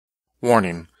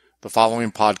Warning: the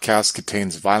following podcast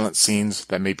contains violent scenes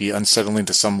that may be unsettling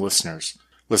to some listeners.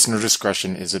 Listener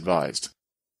discretion is advised.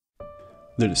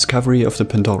 The discovery of the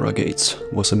Pandora Gates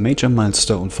was a major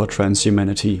milestone for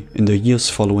transhumanity in the years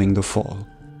following the fall.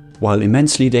 While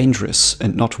immensely dangerous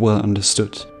and not well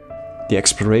understood, the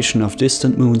exploration of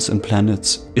distant moons and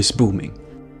planets is booming.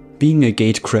 Being a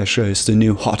gatecrasher is the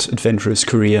new hot adventurous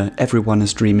career everyone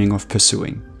is dreaming of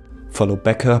pursuing. Follow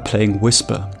Becca playing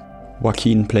Whisper,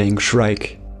 Joaquin playing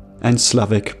Shrike, and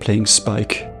Slavik playing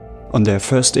Spike on their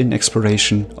first-in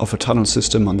exploration of a tunnel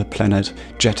system on the planet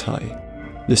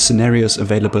Jedi. This scenario is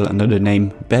available under the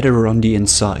name Better on the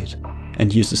Inside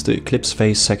and uses the Eclipse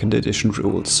Phase 2nd edition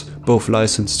rules, both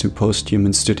licensed to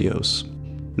Posthuman Studios.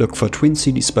 Look for Twin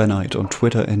Cities by Night on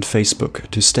Twitter and Facebook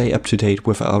to stay up to date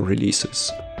with our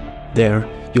releases. There,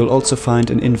 you'll also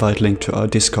find an invite link to our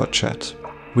Discord chat.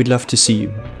 We'd love to see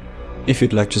you. If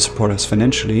you'd like to support us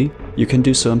financially, you can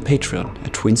do so on Patreon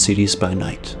at Twin Cities by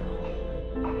Night.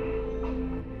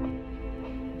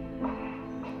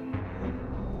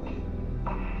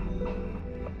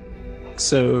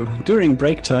 So, during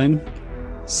break time,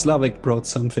 Slavik brought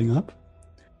something up.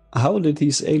 How did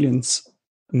these aliens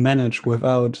manage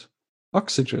without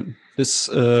oxygen? This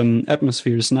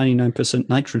atmosphere is 99%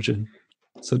 nitrogen,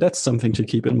 so that's something to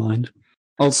keep in mind.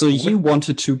 Also, you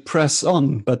wanted to press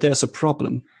on, but there's a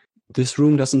problem. This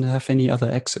room doesn't have any other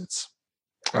exits.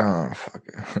 Oh, fuck.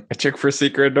 I check for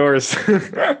secret doors.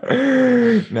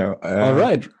 No. All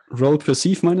right. Roll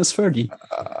perceive minus 30.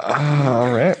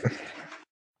 All right.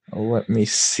 Let me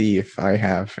see if I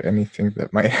have anything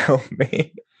that might help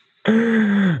me.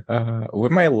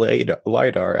 Would my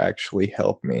LiDAR actually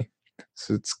help me?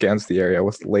 So it scans the area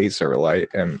with laser light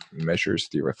and measures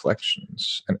the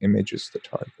reflections and images the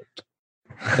target.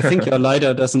 I think your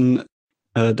LiDAR doesn't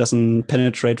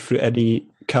penetrate through any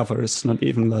covers, not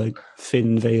even like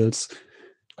thin veils.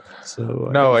 So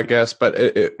no, I guess, but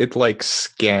it like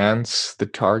scans the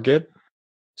target.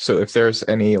 So if there's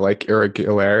any like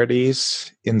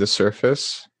irregularities in the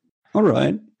surface. All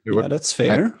right. Yeah, that's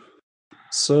fair.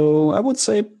 So I would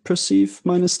say perceive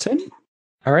minus 10.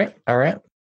 All right.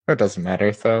 It doesn't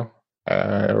matter though.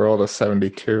 I rolled a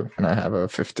 72 and I have a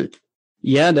 50.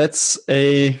 Yeah, that's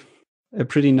a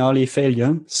pretty gnarly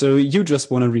failure. So you just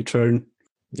want to return.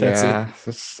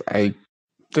 That's I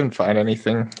didn't find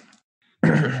anything.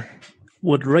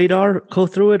 Would radar go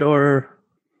through it, or?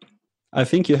 I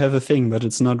think you have a thing, but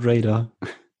it's not radar.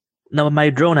 No, my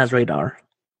drone has radar.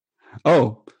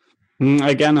 Oh.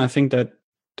 Again, I think that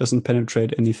doesn't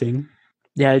penetrate anything.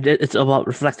 Yeah, it's about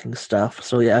reflecting stuff.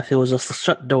 So yeah, if it was a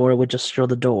shut door, it would just show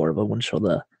the door, but wouldn't show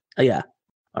the... yeah.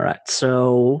 All right,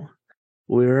 so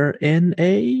we're in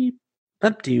a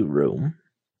empty room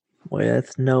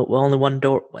with only one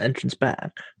door entrance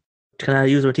back. Can I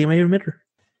use a teammate emitter?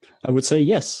 I would say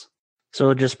yes.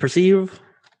 So just perceive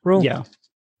roll? Yeah.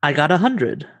 I got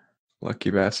 100. Lucky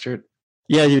bastard.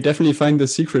 Yeah, you definitely find the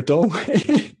secret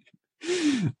doorway.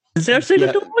 Is there a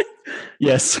secret doorway?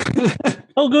 Yes.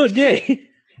 Oh, good, yay.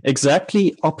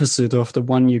 Exactly opposite of the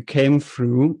one you came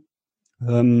through.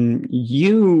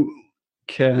 You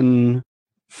can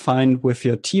find with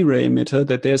your T-ray emitter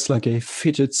that there's like a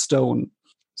fitted stone.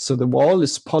 So the wall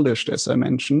is polished, as I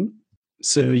mentioned.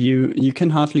 So you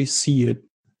can hardly see it.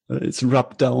 It's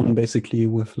rubbed down basically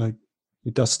with like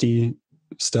dusty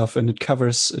stuff, and it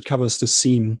covers the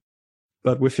seam.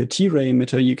 But with your T-ray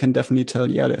emitter, you can definitely tell,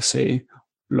 there's a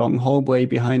long hallway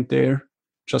behind there,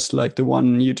 just like the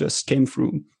one you just came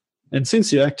through. And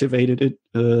since you activated it,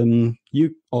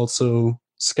 you also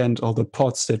scanned all the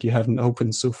ports that you haven't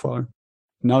opened so far.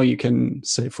 Now you can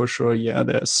say for sure,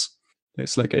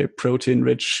 there's like a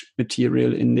protein-rich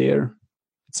material in there.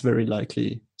 It's very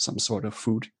likely some sort of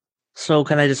food. So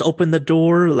can I just open the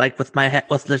door like with my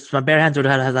bare hands, or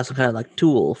has some kind of like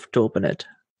tool to open it?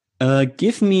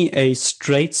 Give me a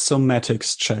straight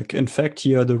somatics check. In fact,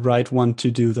 you're the right one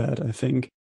to do that, I think.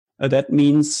 That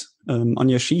means on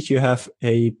your sheet you have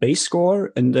a base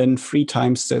score and then 3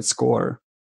 times that score.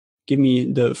 Give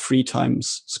me the 3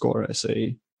 times score as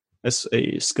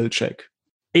a skill check.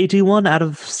 81 out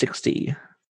of 60.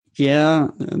 Yeah,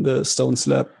 the stone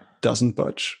slab doesn't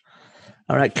budge.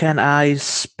 All right, can I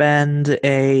spend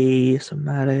a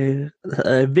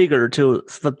vigor to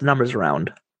flip the numbers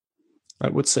around? I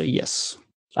would say yes.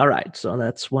 All right, so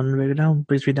that's 1 vigor down,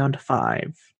 brings me down to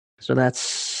 5. So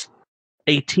that's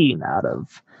 18 out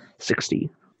of 60.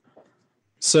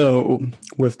 So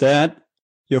with that,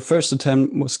 your first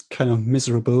attempt was kind of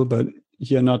miserable, but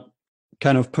you're not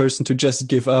kind of person to just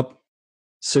give up.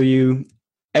 So you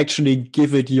actually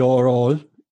give it your all.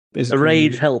 The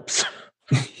rage helps.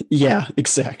 Yeah,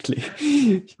 exactly.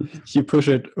 You push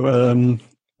it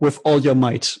with all your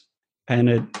might, and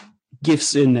it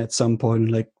gives in at some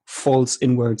point, like falls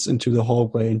inwards into the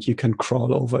hallway, and you can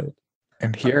crawl over it.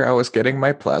 And here I was getting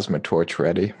my plasma torch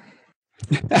ready.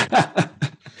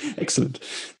 Excellent.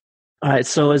 All right.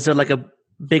 So is there like a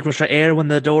big rush of air when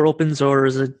the door opens, or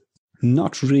is it?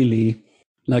 Not really.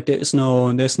 Like there's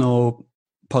no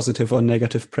positive or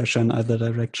negative pressure in either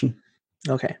direction.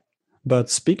 Okay.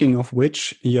 But speaking of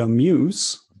which, your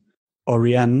muse,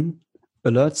 Oriane,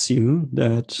 alerts you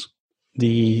that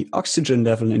the oxygen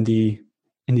level in the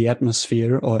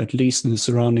atmosphere, or at least in the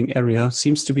surrounding area,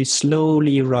 seems to be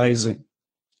slowly rising,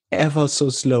 ever so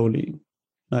slowly.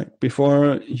 Like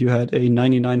before, you had a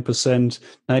 99%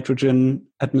 nitrogen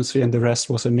atmosphere, and the rest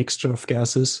was a mixture of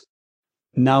gases.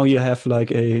 Now you have like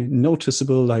a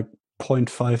noticeable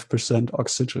 0.5%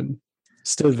 oxygen.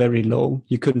 Still very low.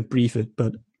 You couldn't breathe it,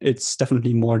 but it's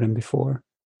definitely more than before.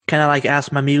 Can I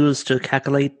ask my muse to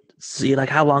calculate, see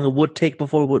how long it would take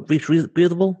before it would reach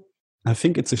breathable? I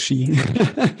think it's a she.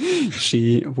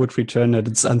 She would return that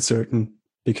it's uncertain,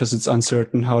 because it's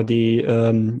uncertain how the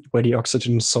where the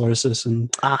oxygen source is,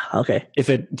 and okay, if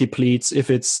it depletes, if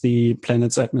it's the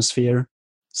planet's atmosphere.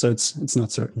 So it's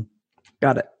not certain.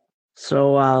 Got it.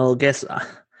 So I'll guess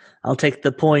I'll take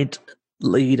the point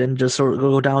lead and just sort of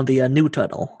go down the new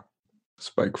tunnel.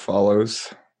 Spike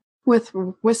follows, with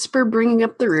Whisper bringing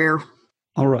up the rear.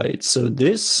 All right, so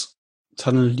this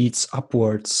tunnel leads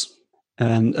upwards,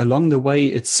 and along the way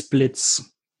it splits.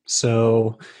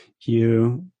 So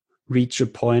you reach a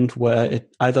point where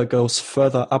it either goes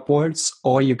further upwards,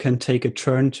 or you can take a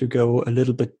turn to go a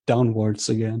little bit downwards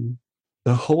again.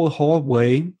 The whole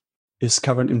hallway is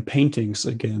covered in paintings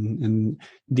again, and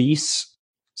these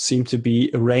seem to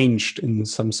be arranged in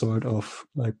some sort of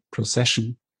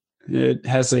procession. It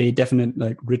has a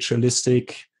definite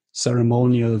ritualistic,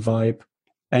 ceremonial vibe,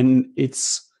 and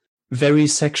it's very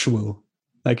sexual.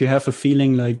 You have a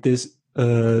feeling like this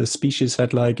species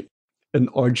had an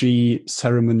orgy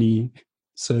ceremony.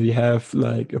 So you have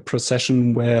a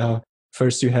procession where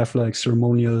first you have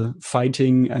ceremonial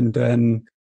fighting, and then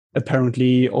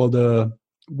apparently all the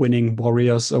winning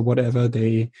warriors or whatever,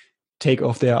 they take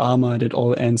off their armor, and it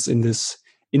all ends in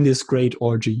this great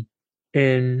orgy.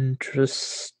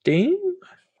 Interesting.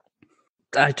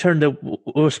 I turn to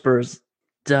Whispers.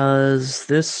 Does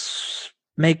this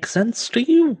make sense to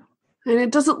you? And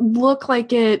it doesn't look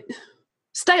like it,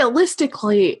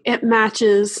 stylistically, it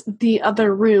matches the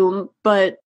other room,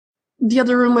 but the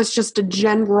other room was just a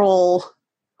general,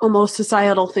 almost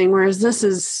societal thing, whereas this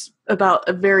is about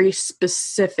a very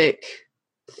specific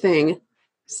thing.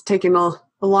 It's taking a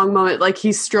long moment, like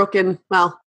he's stroking,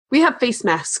 well, we have face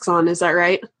masks on, is that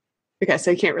right? Okay,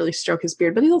 so he can't really stroke his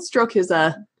beard, but he'll stroke his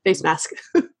face mask.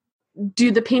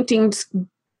 Do the paintings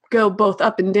go both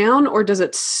up and down, or does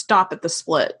it stop at the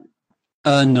split?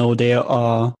 No, they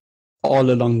are all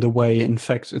along the way. In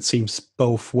fact, it seems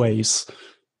both ways,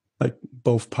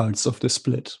 both parts of the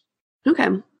split. Okay.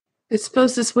 I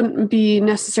suppose this wouldn't be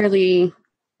necessarily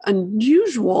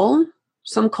unusual.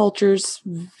 Some cultures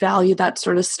value that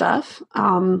sort of stuff.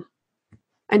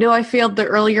 I know I failed the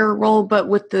earlier roll, but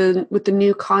with the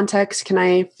new context, can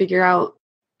I figure out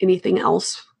anything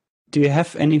else? Do you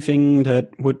have anything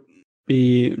that would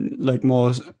be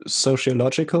more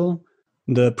sociological?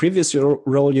 The previous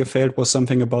roll you failed was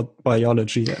something about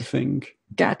biology, I think.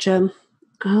 Gotcha.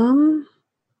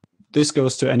 This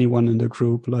goes to anyone in the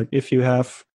group. If you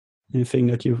have anything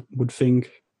that you would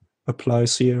think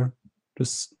applies here,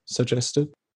 just suggest it.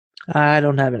 I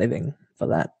don't have anything for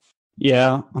that.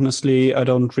 Yeah, honestly, I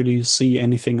don't really see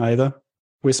anything either.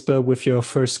 Whisper, with your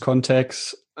first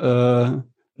context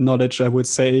knowledge, I would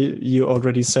say you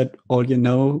already said all you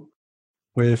know.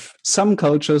 With some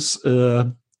cultures,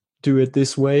 do it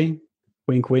this way.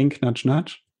 Wink, wink, nudge,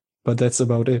 nudge. But that's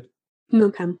about it.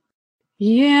 Okay.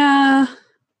 Yeah.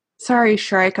 Sorry,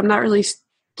 Shrike. I'm not really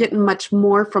getting much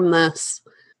more from this.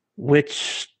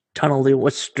 Which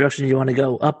which direction do you want to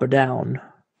go? Up or down?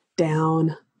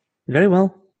 Down. Very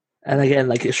well. And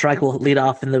again, Shrike will lead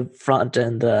off in the front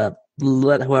and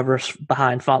let whoever's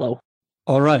behind follow.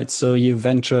 All right, so you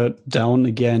venture down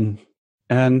again.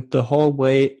 And the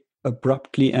hallway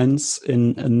abruptly ends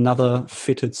in another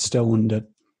fitted stone that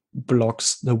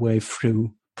blocks the way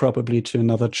through, probably to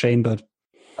another chamber.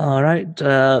 All right,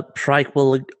 Shrike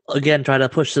will again try to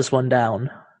push this one down.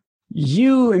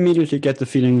 You immediately get the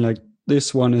feeling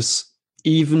this one is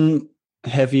even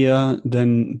heavier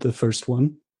than the first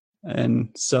one.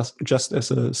 And just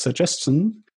as a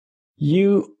suggestion,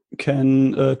 you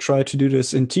can try to do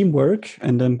this in teamwork,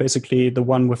 and then basically the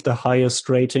one with the highest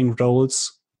rating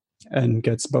rolls and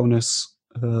gets bonus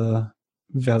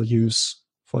values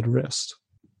for the rest.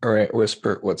 All right,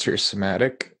 Whisper, what's your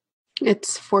somatic?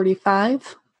 It's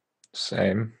 45.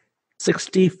 Same.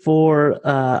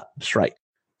 64 strike.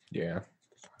 Yeah.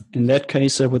 In that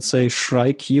case, I would say,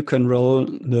 Shrike, you can roll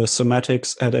the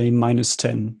somatics at a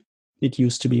 -10. It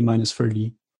used to be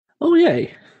 -30. Oh,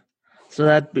 yay. So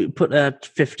that put at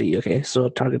 50. Okay, so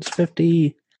target's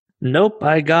 50. Nope,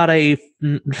 I got a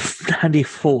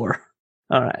 94.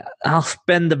 All right, I'll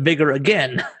spend the vigor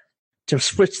again to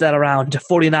switch that around to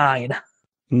 49.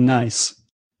 Nice.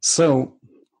 So,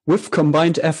 with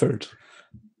combined effort,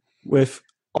 with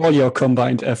all your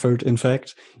combined effort, in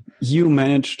fact, you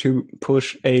manage to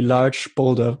push a large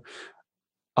boulder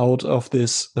out of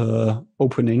this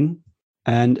opening,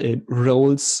 and it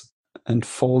rolls and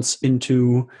falls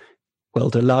into, well,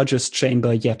 the largest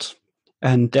chamber yet,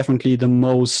 and definitely the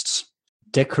most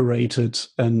decorated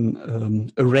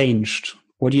and arranged.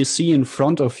 What you see in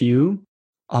front of you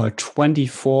are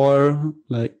 24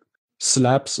 like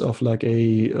slabs of like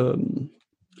an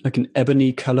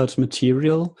ebony colored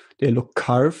material. They look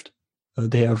carved.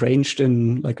 They are arranged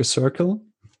in like a circle,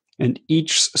 and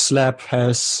each slab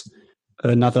has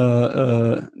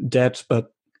another dead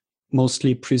but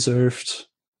mostly preserved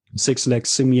six-legged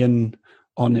simian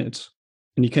on it.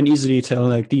 And you can easily tell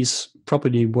like these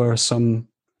probably were some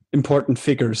important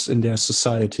figures in their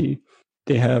society.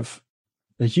 They have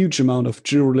a huge amount of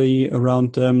jewelry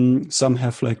around them. Some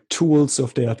have like tools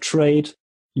of their trade.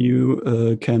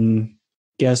 You can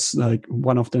guess like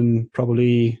one of them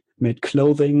probably made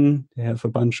clothing. They have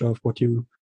a bunch of what you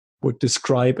would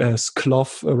describe as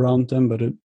cloth around them, but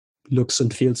it looks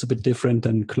and feels a bit different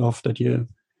than cloth that you're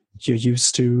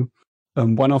used to.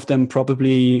 One of them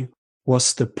probably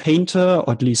was the painter,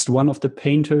 or at least one of the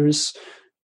painters.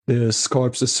 The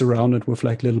corpse is surrounded with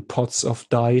like little pots of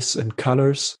dyes and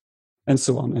colors, and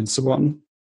so on and so on.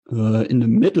 In the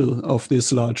middle of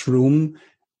this large room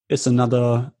is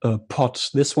another pot.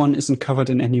 This one isn't covered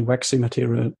in any waxy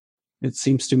material. It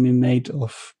seems to be made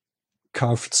of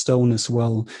carved stone as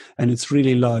well, and it's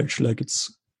really large. Like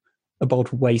it's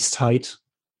about waist height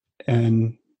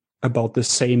and about the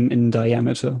same in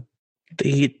diameter.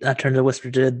 I turned to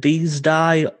Whisper. Did these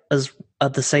die as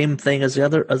the same thing as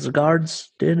the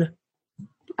guards did?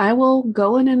 I will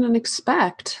go in and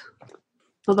inspect.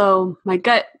 Although my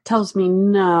gut tells me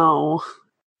no.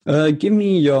 Give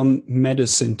me your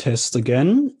medicine test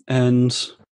again. And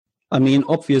I mean,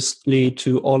 obviously,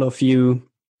 to all of you,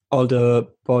 all the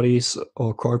bodies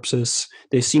or corpses,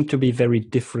 they seem to be very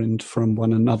different from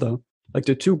one another. Like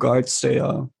the two guards, they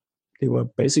were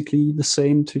basically the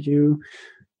same to you.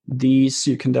 These,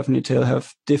 you can definitely tell,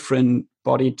 have different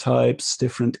body types,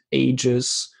 different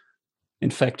ages. In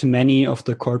fact, many of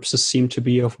the corpses seem to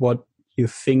be of what you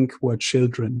think were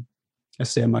children,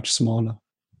 as they are much smaller.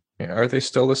 Are they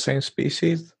still the same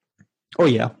species? Oh,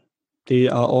 yeah. They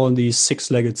are all these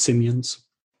six-legged simians.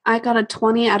 I got a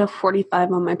 20 out of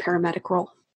 45 on my paramedic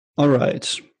roll. All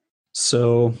right.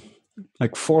 So,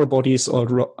 like 4 bodies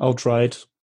outright,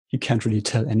 you can't really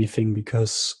tell anything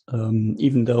because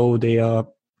even though they are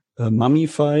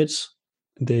mummified,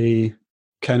 they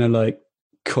kind of like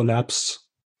collapsed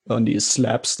on these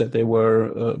slabs that they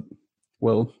were,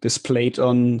 displayed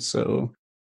on. So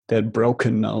they're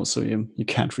broken now, so you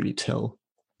can't really tell.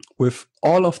 With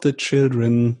all of the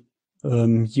children,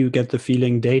 you get the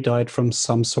feeling they died from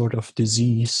some sort of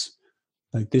disease.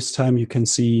 Like this time you can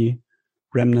see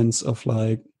remnants of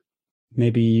like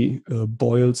maybe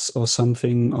boils or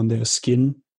something on their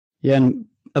skin. Yeah, and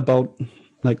about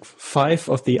like 5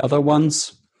 of the other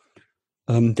ones,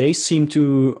 they seem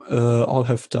to all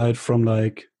have died from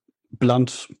like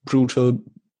blunt, brutal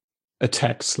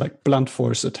attacks, like blunt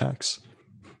force attacks.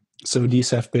 So these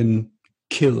have been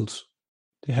killed.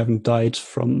 They haven't died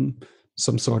from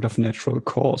some sort of natural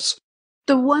cause.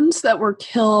 The ones that were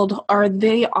killed, are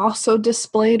they also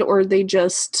displayed or are they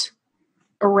just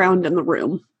around in the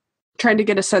room? Trying to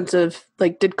get a sense of,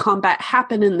 like, did combat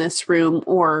happen in this room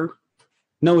or...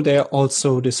 No, they're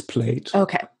also displayed.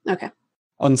 Okay.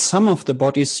 On some of the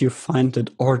bodies, you find that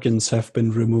organs have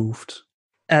been removed.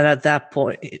 And at that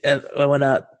point,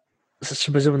 when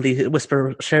presumably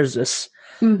Whisper shares this,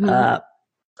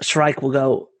 Shrike will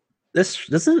go, This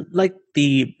isn't like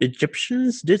the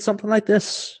Egyptians did something like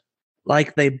this?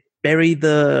 Like they bury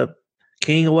the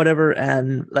king or whatever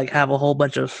and like have a whole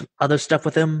bunch of other stuff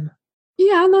with him?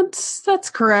 Yeah, that's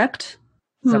correct.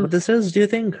 Is that what this is, do you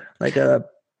think? Like a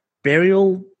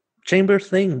burial chamber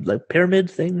thing? Like pyramid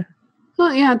thing?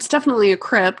 Well, yeah, it's definitely a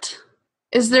crypt.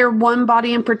 Is there one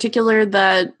body in particular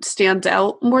that stands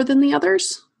out more than the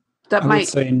others? I would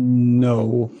say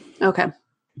no. Okay.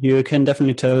 You can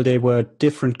definitely tell they were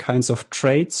different kinds of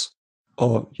traits.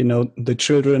 Or, the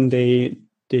children, they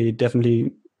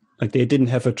definitely, they didn't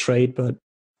have a trait, but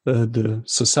the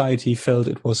society felt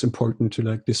it was important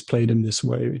to display them this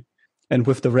way. And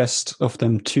with the rest of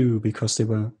them too, because they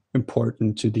were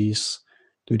important to these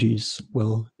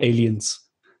aliens.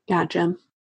 Gotcha.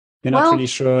 You're not really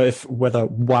sure whether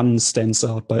one stands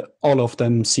out, but all of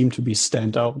them seem to be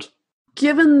stand out.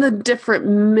 Given the different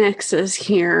mixes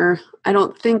here, I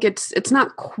don't think it's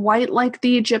not quite like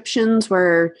the Egyptians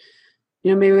where,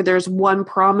 maybe there's one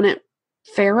prominent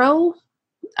pharaoh.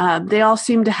 They all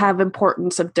seem to have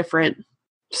importance of different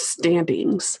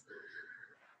standings.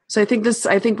 So I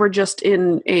think we're just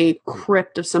in a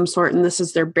crypt of some sort, and this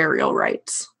is their burial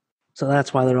rites. So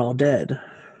that's why they're all dead.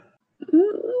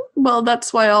 Well,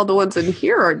 that's why all the ones in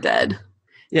here are dead.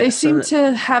 Yeah, they seem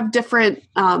to have different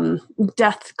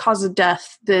cause of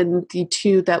death than the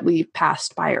two that we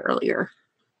passed by earlier.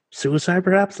 Suicide,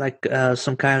 perhaps?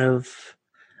 Some kind of...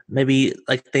 Maybe,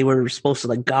 they were supposed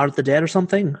to, guard the dead or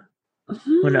something?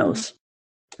 Mm-hmm. Who knows?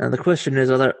 And the question is,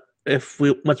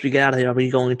 once we get out of here, are we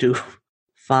going to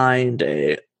find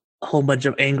a whole bunch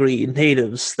of angry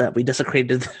natives that we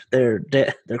desecrated their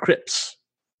crypts?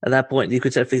 At that point, you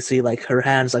could definitely see her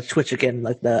hands twitch again,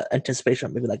 the anticipation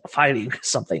of maybe fighting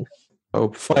something.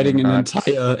 Oh, fighting an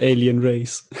entire alien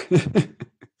race.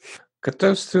 Could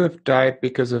those two have died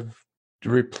because of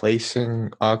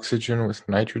replacing oxygen with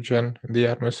nitrogen in the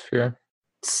atmosphere?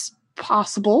 It's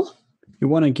possible. You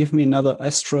want to give me another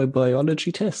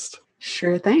astrobiology test?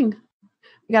 Sure thing.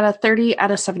 We got a 30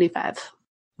 out of 75.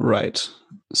 Right.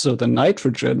 So the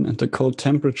nitrogen and the cold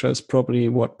temperature is probably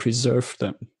what preserved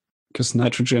them. Because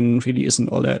nitrogen really isn't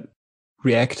all that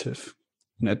reactive.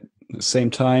 And at the same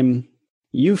time,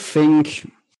 you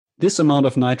think this amount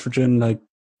of nitrogen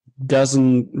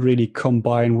doesn't really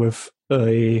combine with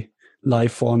a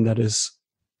life form that is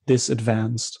this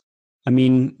advanced. I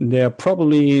mean, there are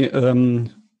probably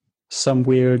some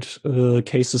weird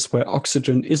cases where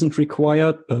oxygen isn't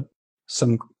required, but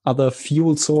some other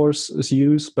fuel source is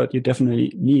used, but you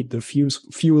definitely need the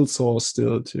fuel source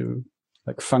still to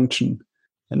function.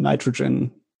 And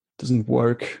nitrogen doesn't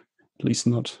work, at least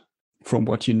not from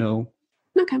what you know.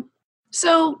 Okay.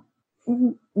 So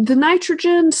the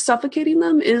nitrogen suffocating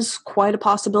them is quite a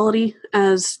possibility,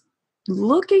 as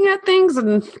looking at things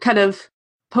and kind of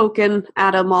poking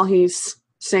at him while he's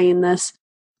saying this,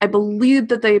 I believe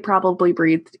that they probably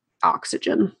breathed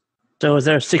oxygen. So is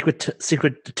there a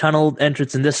secret tunnel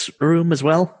entrance in this room as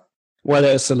well? Well,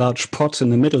 there's a large pot in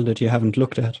the middle that you haven't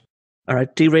looked at. All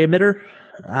right, D-ray emitter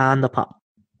on the pot.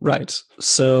 Right.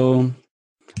 So,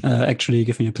 actually,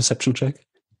 give me a perception check.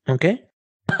 Okay.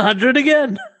 100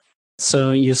 again.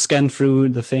 So you scan through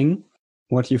the thing.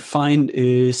 What you find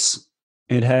is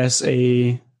it has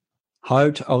a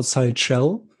hard outside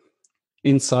shell.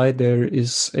 Inside there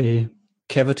is a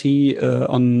cavity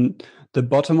on the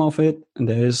bottom of it, and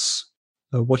there is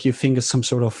what you think is some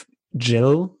sort of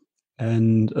gel,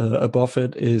 and above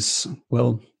it is,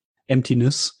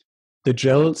 emptiness. The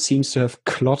gel seems to have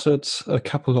clotted a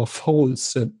couple of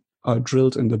holes that are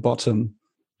drilled in the bottom.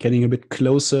 Getting a bit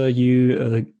closer,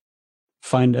 you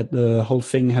find that the whole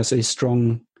thing has a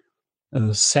strong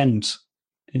scent.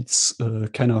 It's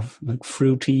kind of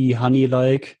fruity,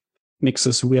 honey-like,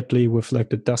 mixes weirdly with the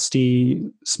dusty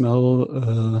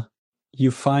smell.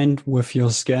 You find with your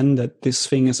scan that this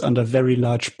thing is under very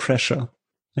large pressure.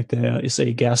 There is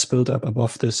a gas buildup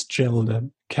above this gel that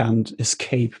can't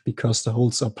escape because the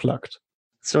holes are plugged.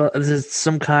 So this is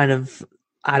some kind of,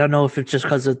 I don't know if it's just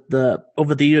because of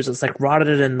over the years it's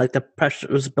rotted and the pressure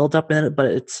was built up in it, but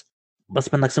it's must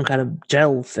have been some kind of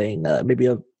gel thing, maybe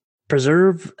a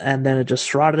preserve, and then it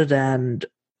just rotted and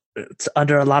it's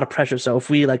under a lot of pressure. So if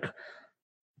we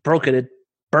broke it, it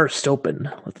burst open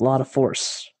with a lot of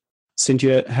force. Since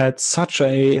you had such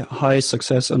a high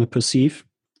success on a perceive,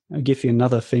 I'll give you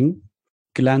another thing.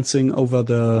 Glancing over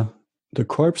the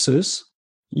corpses,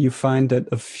 you find that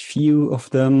a few of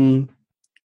them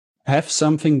have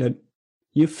something that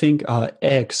you think are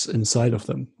eggs inside of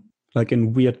them,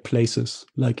 in weird places,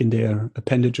 in their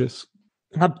appendages.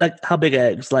 How big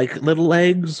eggs? Little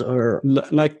eggs or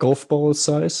like golf ball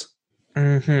size?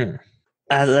 Mm-hmm.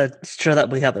 Sure that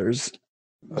we have others.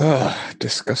 Ugh,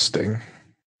 disgusting.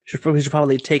 We should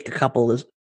probably take a couple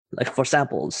for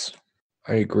samples.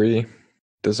 I agree.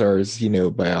 Does our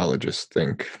xenobiologist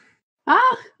think?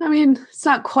 I mean, it's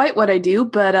not quite what I do,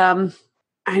 but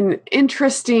I'm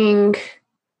interesting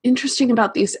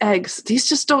about these eggs. These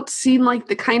just don't seem like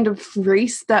the kind of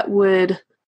race that would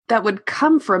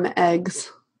come from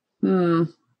eggs. Well,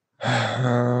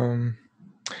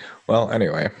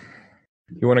 anyway,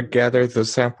 You want to gather the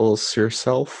samples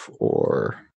yourself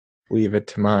or leave it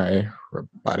to my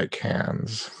robotic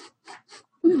hands?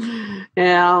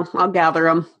 Yeah, I'll gather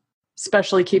them.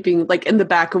 Especially keeping, like, in the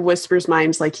back of Whisper's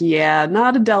mind's like, yeah,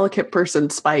 not a delicate person,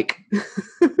 Spike.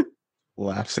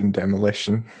 Laughs in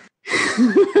demolition.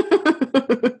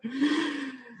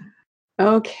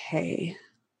 Okay.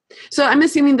 So I'm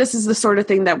assuming this is the sort of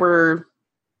thing that we're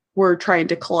trying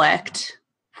to collect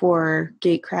for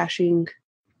gate crashing.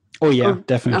 Oh yeah,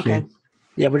 definitely. Okay.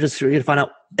 Yeah, we're just here to find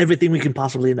out everything we can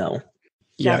possibly know.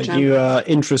 Yeah, Gotcha. you are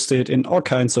interested in all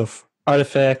kinds of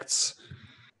artifacts,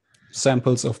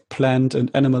 samples of plant and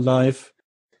animal life.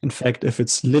 In fact, if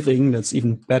it's living, that's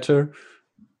even better.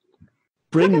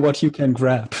 Bring what you can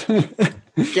grab.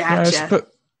 Gotcha.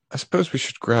 I suppose we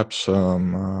should grab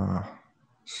some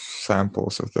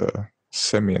samples of the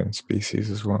simian species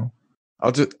as well.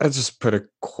 I'll just put a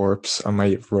corpse on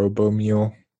my robo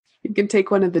mule. You can take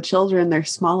one of the children, they're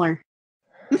smaller.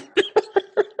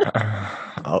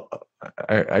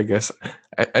 I guess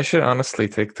I should honestly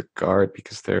take the guard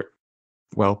because they're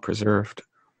well preserved.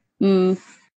 Yeah.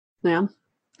 Oh,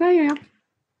 yeah.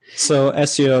 So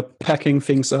as you're packing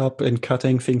things up and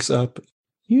cutting things up,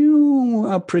 you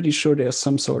are pretty sure there's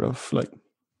some sort of like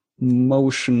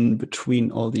motion between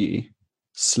all the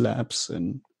slabs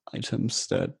and items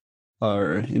that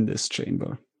are in this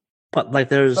chamber. But like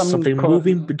there's something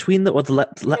moving between or the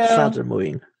slabs are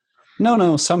moving.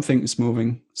 No, something is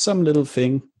moving. Some little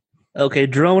thing. Okay,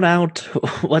 drone out.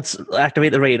 Let's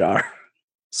activate the radar.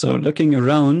 So looking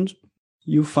around,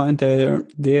 you find there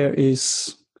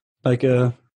is like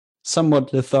a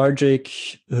somewhat lethargic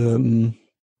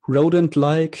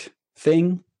rodent-like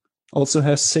thing. Also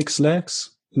has 6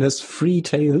 legs. It has 3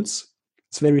 tails.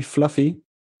 It's very fluffy.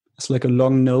 It's like a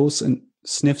long nose and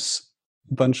sniffs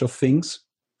a bunch of things.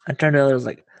 I turned to there's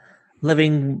like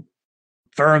living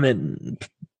vermin.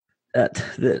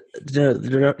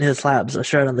 The slabs are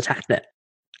shared on the TACnet.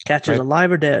 Catches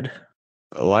alive or dead.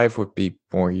 Alive would be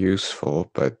more useful,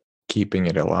 but keeping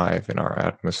it alive in our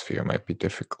atmosphere might be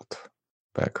difficult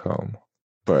back home.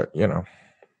 But,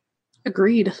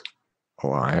 Agreed.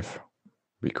 alive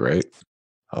would be great.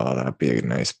 Oh, that'd be a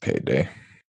nice payday.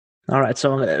 All right,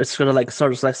 so it's gonna like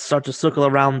start to circle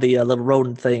around the little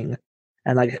rodent thing,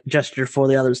 and like gesture for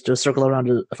the others to circle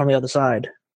around from the other side,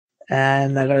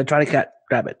 and I'm gonna try to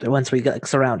grab it once we get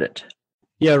surround it.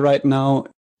 Yeah, right now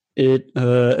it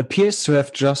appears to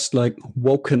have just like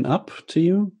woken up to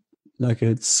you, like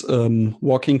it's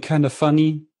walking kind of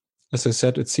funny. As I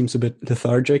said, it seems a bit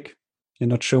lethargic. You're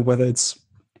not sure whether it's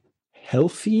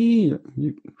healthy.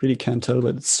 You really can't tell,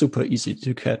 but it's super easy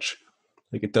to catch.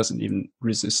 Like it doesn't even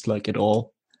resist like at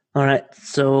all. All right,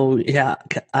 so yeah,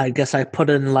 I guess I put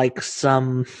in like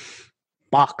some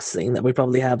box thing that we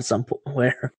probably have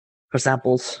somewhere for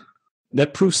samples.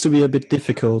 That proves to be a bit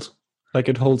difficult. Like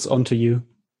it holds onto you.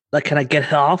 Like, can I get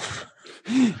it off?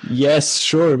 Yes,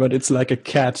 sure, but it's like a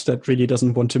cat that really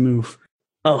doesn't want to move.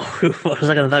 Oh, what was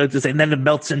I going to say? And then it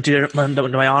melts into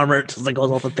my armor. It just like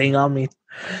goes off the thing on me.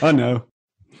 Oh no.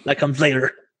 That comes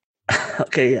later.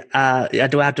 Okay, yeah,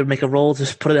 do I have to make a roll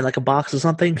to put it in like a box or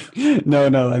something? No,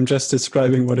 I'm just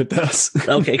describing what it does.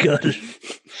 Okay, good.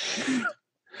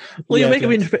 Well, yeah,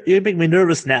 you're making me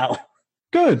nervous now.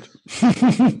 Good.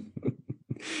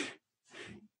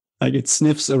 Like it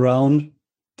sniffs around,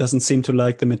 doesn't seem to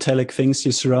like the metallic things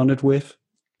you surround it with.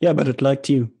 Yeah, but it liked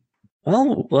you.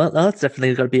 Oh, well, that's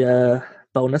definitely going to be a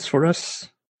bonus for us.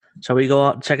 Shall we go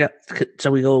out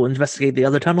shall we go investigate the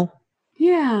other tunnel?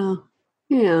 Yeah.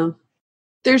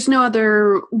 There's no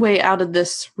other way out of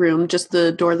this room, just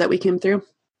the door that we came through?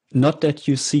 Not that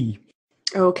you see.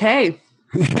 Okay.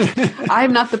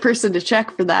 I'm not the person to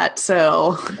check for that,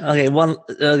 so... Okay, one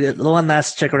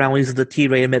last check around using the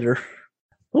T-ray emitter.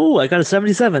 Oh, I got a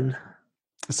 77.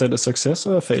 Is that a success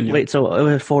or a failure? Wait,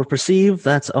 so for perceive,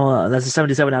 that's a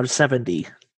 77 out of 70.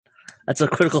 That's a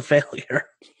critical failure.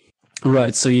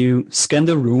 Right, so you scan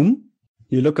the room,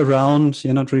 you look around,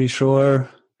 you're not really sure,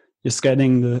 you're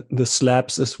scanning the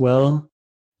slabs as well,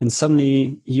 and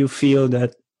suddenly you feel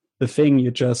that the thing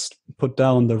you just put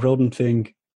down, the rodent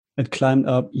thing, it climbed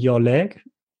up your leg,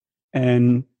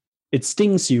 and it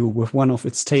stings you with one of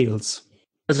its tails.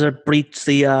 Does it breach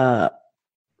the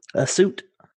suit?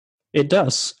 It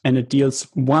does, and it deals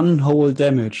 1 whole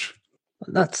damage.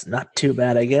 That's not too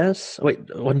bad, I guess. Wait,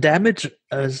 1 damage?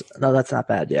 No, that's not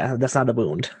bad. Yeah, that's not a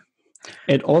wound.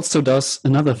 It also does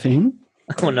another thing.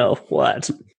 Oh no, what?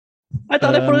 I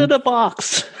thought I put it in a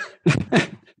box.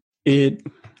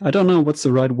 I don't know what's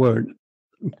the right word.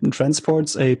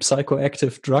 Transports a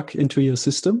psychoactive drug into your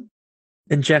system.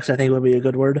 Injects, I think, would be a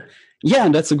good word. Yeah,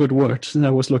 that's a good word. I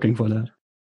was looking for that.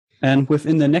 And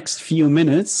within the next few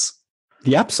minutes,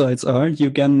 the upsides are you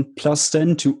gain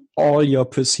 +10 to all your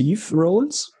perceive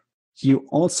rolls. You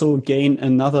also gain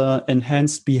another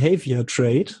enhanced behavior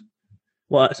trait.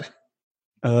 What?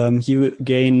 You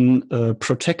gain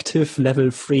protective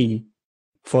level 3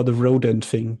 for the rodent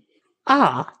thing.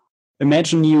 Ah.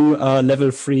 Imagine you are level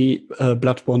 3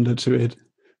 blood bonded to it.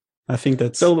 I think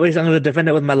that's... So I'm going to defend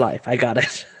it with my life. I got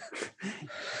it.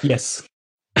 Yes.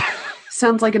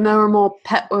 Sounds like a normal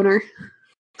pet owner.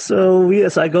 So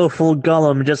yes, I go full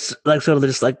Gollum, just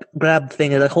grab the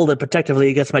thing and hold it protectively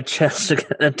against my chest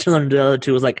until the other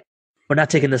two was like, "We're not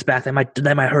taking this back. They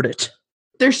might hurt it."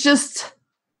 There's just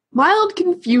mild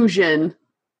confusion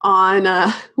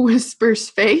on Whisper's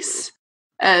face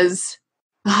as,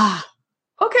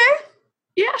 okay,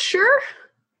 yeah, sure,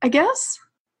 I guess.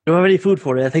 Do I have any food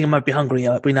for it? I think I might be hungry.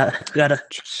 We gotta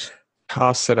Just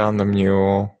toss it on the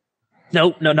mule.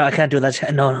 No, I can't do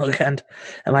that. No, I can't.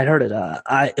 I might hurt it.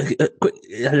 I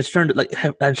just turned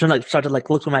started to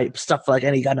look for my stuff for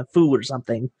any kind of food or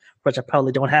something, which I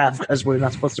probably don't have because we're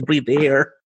not supposed to breathe the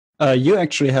air. You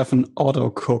actually have an auto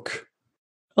cook.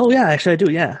 Oh yeah, actually I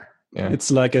do. Yeah. It's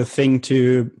like a thing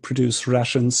to produce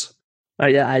rations.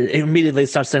 Yeah, I immediately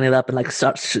start setting it up and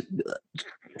start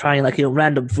trying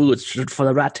random foods for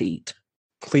the rat to eat.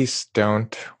 Please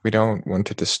don't. We don't want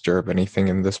to disturb anything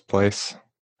in this place.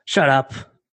 Shut up.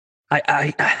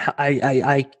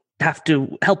 I have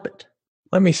to help it.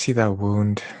 Let me see that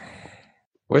wound.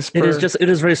 Whisper. It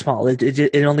is very small.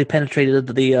 It only penetrated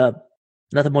the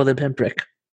nothing more than a pinprick.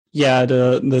 Yeah,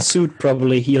 the suit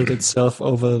probably healed itself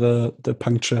over the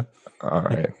puncture. All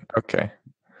right. Okay.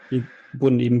 You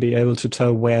wouldn't even be able to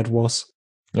tell where it was.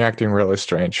 You're acting really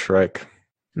strange, Shrike.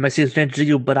 It might seem strange to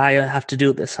you, but I have to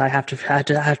do this. I have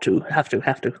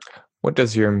to. What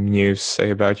does your muse say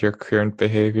about your current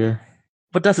behavior?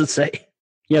 What does it say?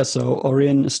 Yeah, so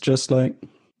Orion is just like,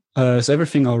 is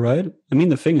everything all right? I mean,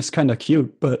 the thing is kind of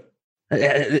cute, but...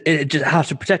 I just have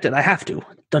to protect it. I have to.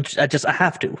 I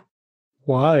have to.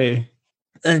 Why?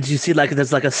 And you see,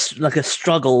 there's a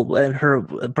struggle, and her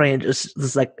brain just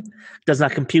does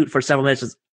not compute for several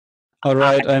minutes. All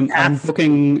right, I'm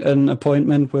booking an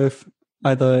appointment with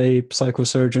either a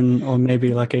psychosurgeon or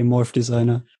maybe a morph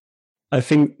designer. I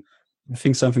think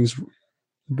something's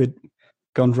a bit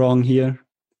gone wrong here.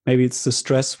 Maybe it's the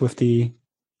stress with the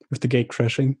gate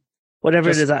crashing. Whatever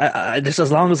it is, I just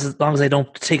as long as they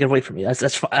don't take it away from me,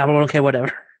 that's fine. I don't care.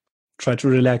 Whatever. Try to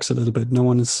relax a little bit. No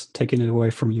one is taking it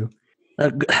away from you.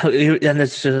 And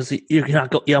it's just you cannot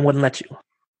go. Yeah, I wouldn't let you.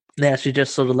 Yeah, she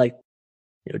just sort of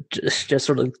just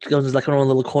sort of goes in her own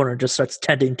little corner and just starts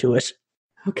tending to it.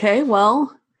 Okay,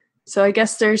 well, so I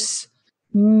guess there's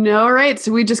no right.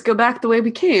 So we just go back the way we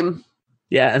came.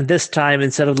 Yeah, and this time,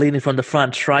 instead of leaning from the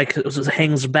front, Shrike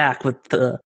hangs back with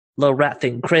the little rat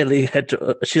thing, cradling it,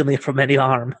 shielding it from any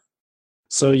harm.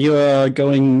 So you are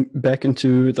going back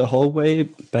into the hallway,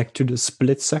 back to the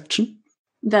split section?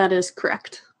 That is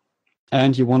correct.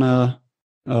 And you want to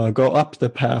go up the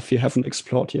path you haven't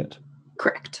explored yet?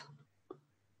 Correct.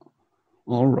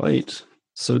 All right.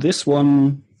 So this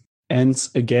one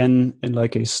ends again in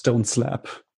a stone slab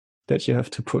that you have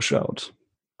to push out.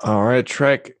 All right,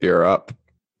 Trek, you're up.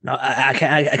 No, I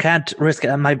can't risk it.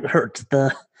 I might hurt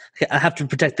I have to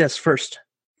protect this first.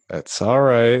 That's all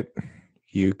right.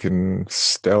 You can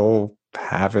still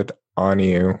have it on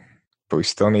you, but we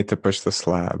still need to push the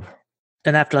slab.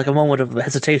 And after a moment of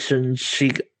hesitation, then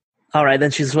she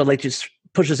sort of just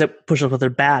pushes with her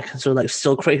back, so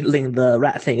still cradling the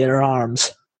rat thing in her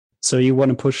arms. So you want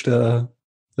to push the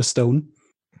stone?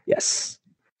 Yes.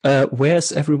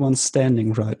 Where's everyone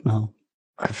standing right now?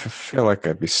 I feel like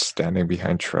I'd be standing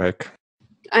behind Shrike.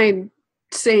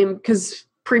 Same, because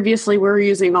previously we were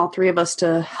using all three of us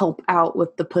to help out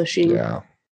with the pushing. Yeah.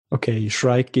 Okay,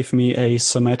 Shrike, give me a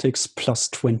somatics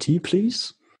 +20,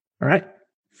 please. All right.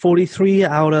 43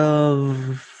 out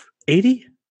of 80?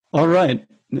 All right.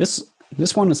 This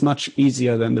one is much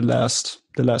easier than the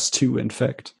last two, in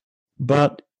fact.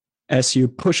 But as you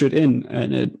push it in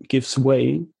and it gives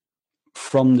way,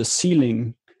 from the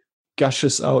ceiling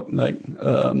gushes out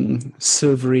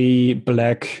silvery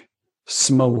black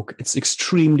smoke. It's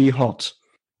extremely hot.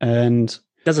 And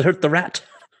does it hurt the rat?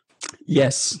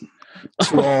 Yes.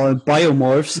 To all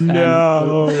biomorphs and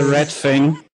the rat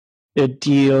thing, it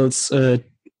deals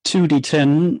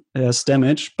 2d10 as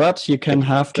damage, but you can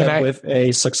have that with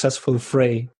a successful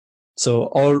fray. So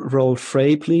I'll roll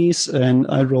fray, please, and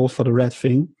I roll for the rat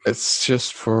thing. It's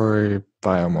just for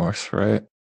biomorphs, right?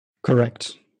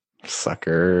 Correct.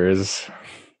 Suckers.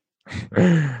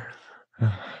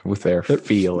 With their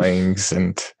feelings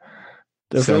and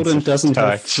the rodent doesn't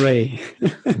touch. have fray.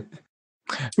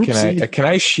 Can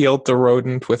I shield the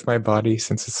rodent with my body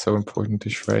since it's so important to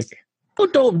Shrike? Oh,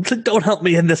 don't help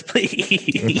me in this,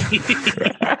 please.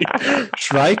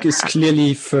 Shrike is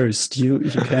clearly first. You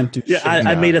can't do shit.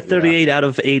 I made a 38 out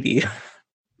of 80.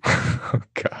 Oh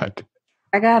God.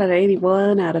 I got an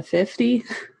 81 out of 50.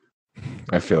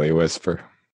 I feel you whisper.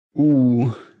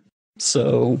 Ooh.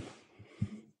 So,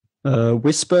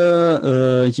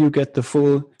 Whisper, you get the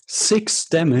full 6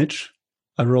 damage.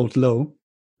 I rolled low.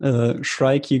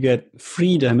 Shrike, you get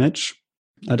 3 damage.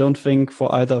 I don't think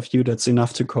for either of you that's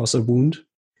enough to cause a wound.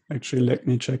 Actually, let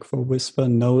me check for Whisper.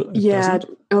 No, it doesn't.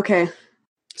 Okay.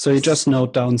 So you just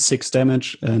note down 6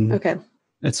 damage and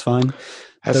it's fine.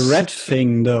 The red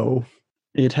thing, though,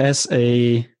 it has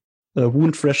a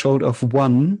wound threshold of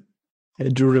 1, a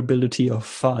durability of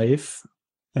 5,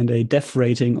 and a death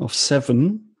rating of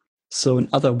 7. So in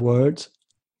other words,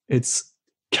 it's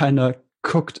kind of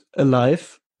cooked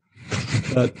alive,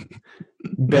 but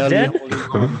barely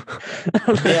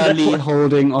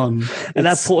holding on. At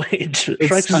that point,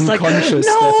 Shrike's unconscious.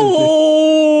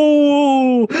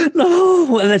 No,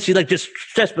 no, and then she just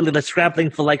desperately scrabbling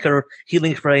for her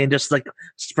healing spray and just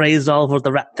sprays all over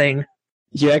the rat thing.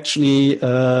 You actually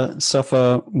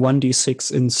suffer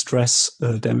 1d6 in stress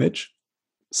damage.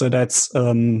 So that's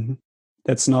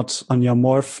not on your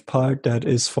morph part. That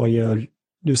is for your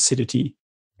lucidity.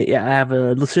 Yeah, I have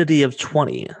a lucidity of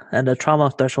 20 and a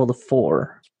trauma threshold of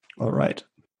 4. All right.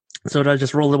 So did I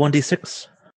just roll the 1d6?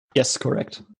 Yes,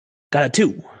 correct. Got a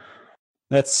 2.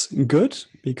 That's good,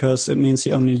 because it means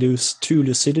you only lose 2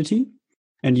 lucidity,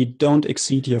 and you don't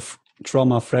exceed your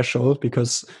trauma threshold,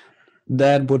 because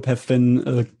that would have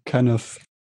been kind of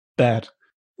bad.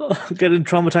 Getting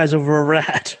traumatized over a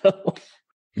rat.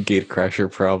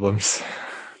 Gatecrasher problems.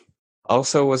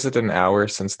 Also, was it an hour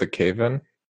since the cave-in?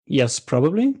 Yes,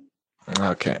 probably.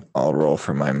 Okay, I'll roll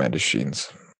for my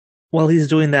medicines. While he's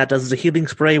doing that, does the healing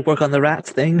spray work on the rat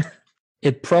thing?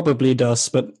 It probably does,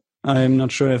 but I'm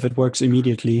not sure if it works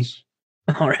immediately.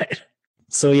 All right.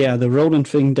 So yeah, the rodent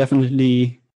thing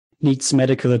definitely needs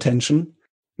medical attention.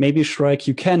 Maybe Shrike,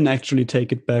 you can actually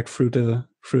take it back through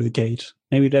the gate.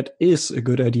 Maybe that is a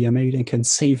good idea. Maybe they can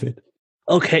save it.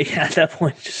 Okay, at that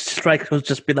point, Shrike will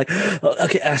just be like, oh,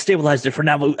 "Okay, I stabilized it for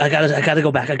now. But I gotta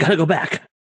go back. I gotta go back."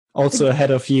 Also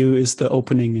ahead of you is the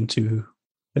opening into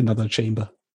another chamber.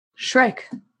 Shrike,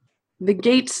 the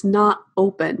gate's not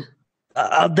open.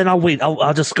 Then I'll wait.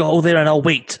 I'll just go there and I'll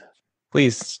wait.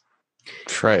 Please,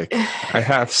 Shrike, I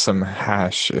have some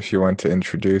hash if you want to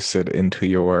introduce it into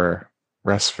your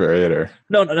respirator.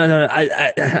 No.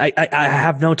 I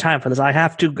have no time for this. I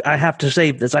have to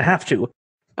save this. I have to.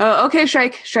 Oh, okay,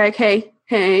 Shrike. Hey.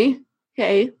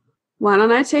 Why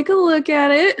don't I take a look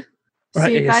at it?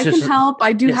 See if I can help.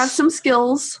 I do have some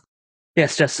skills.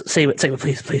 Yes, just save it,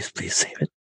 please save it.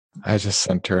 I just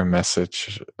sent her a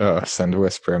message. Send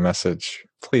Whisper a message.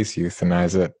 Please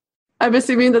euthanize it. I'm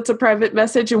assuming that's a private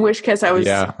message, in which case I was...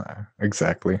 Yeah,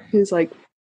 exactly. He's like,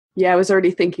 yeah, I was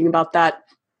already thinking about that.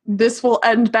 This will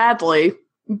end badly,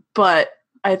 but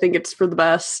I think it's for the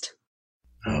best.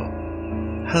 Oh,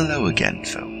 hello again,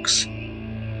 folks.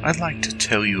 I'd like to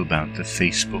tell you about the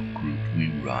Facebook group we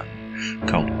run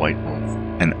called White Wolf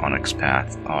and Onyx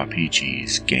Path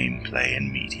RPGs, Gameplay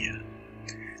and Media.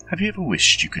 Have you ever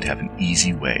wished you could have an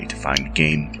easy way to find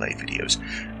gameplay videos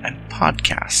and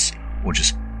podcasts, or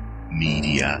just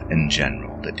media in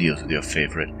general that deals with your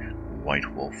favorite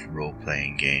White Wolf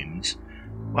role-playing games?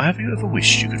 Or have you ever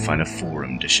wished you could find a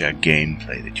forum to share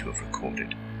gameplay that you have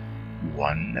recorded?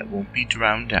 One that won't be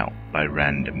drowned out by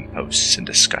random posts and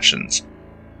discussions,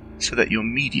 so that your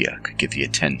media could get the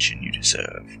attention you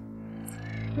deserve.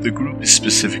 The group is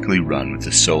specifically run with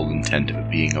the sole intent of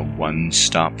it being a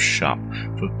one-stop shop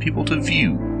for people to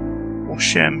view or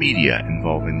share media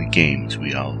involving the games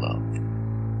we all love.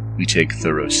 We take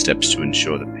thorough steps to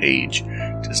ensure the page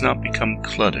does not become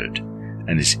cluttered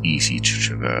and is easy to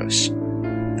traverse.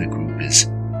 The group is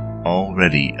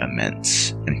already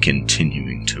immense and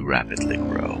continuing to rapidly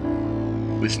grow,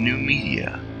 with new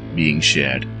media being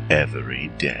shared every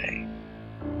day.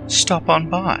 Stop on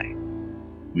by.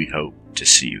 We hope to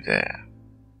see you there.